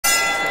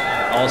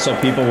also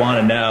people want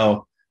to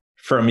know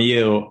from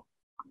you,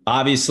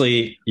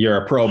 obviously you're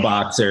a pro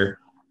boxer,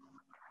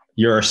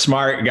 you're a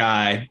smart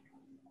guy.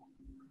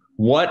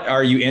 What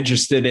are you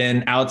interested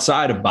in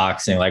outside of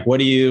boxing? Like, what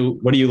do you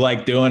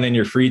like doing in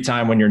your free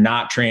time when you're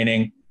not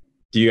training?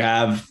 Do you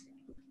have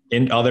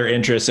other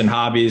interests and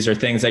hobbies or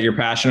things that you're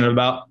passionate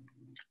about?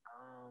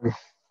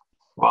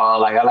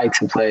 Well, like I like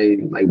to play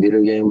like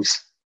video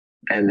games,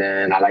 and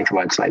then I like to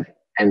watch like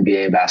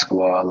NBA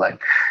basketball.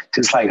 Like,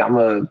 just like I'm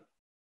a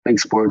big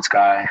sports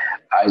guy.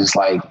 I just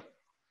like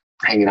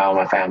hanging out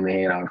with my family,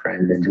 hanging out with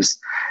friends, and just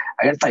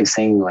I guess like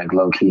staying like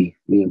low key,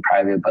 being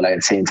private, but like at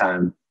the same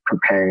time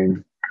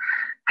preparing,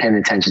 paying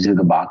attention to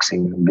the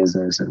boxing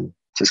business, and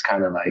just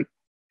kind of like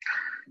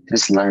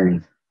just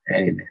learning.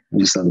 Anything. I'm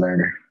just a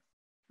learner.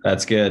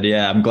 That's good.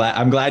 Yeah, I'm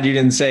glad you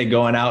didn't say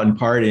going out and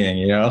partying.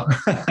 You know.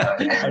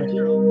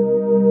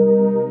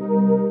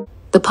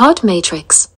 The Pod Matrix.